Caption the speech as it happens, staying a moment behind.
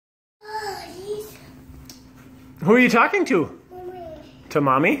Who are you talking to? Mommy. To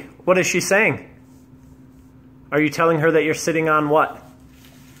Mommy? What is she saying? Are you telling her that you're sitting on what?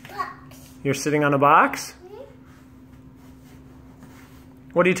 Box. You're sitting on a box?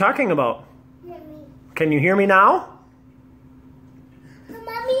 What are you talking about? Mommy. Can you hear me now?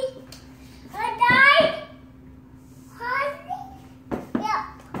 Mommy. I died. Honey.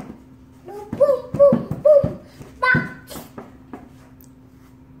 Yep. No, boom, boom, boom. Box.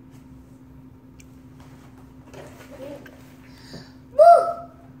 Boo.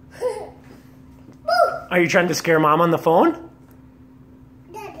 Boo. Are you trying to scare Mom on the phone?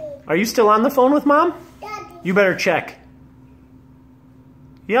 Daddy. Are you still on the phone with Mom? Daddy. You better check.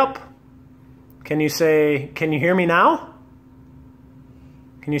 Yep. Can you hear me now?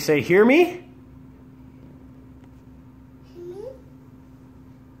 Can you say, hear me?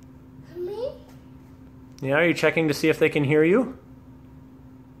 Me? Yeah, are you checking to see if they can hear you?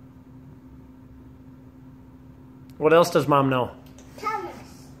 What else does Mom know? Thomas.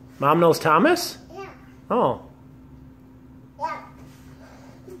 Mom knows Thomas? Yeah. Oh. Yeah.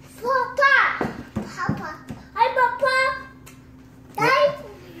 Papa. Papa. Hi, Papa. Hi.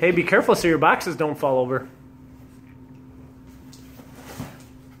 Hey, be careful so your boxes don't fall over.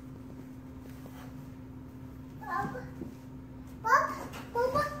 Papa. Papa.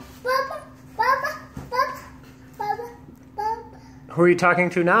 Papa. Papa. Papa. Papa. Papa. Papa. Who are you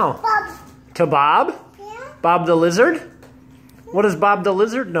talking to now? Papa. To Bob? Yeah. Bob the Lizard? What does Bob the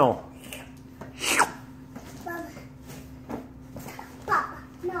Lizard know? Papa. Papa.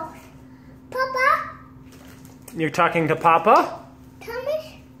 No. Papa. You're talking to Papa? Thomas.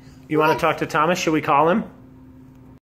 You want to talk to Thomas? Should we call him?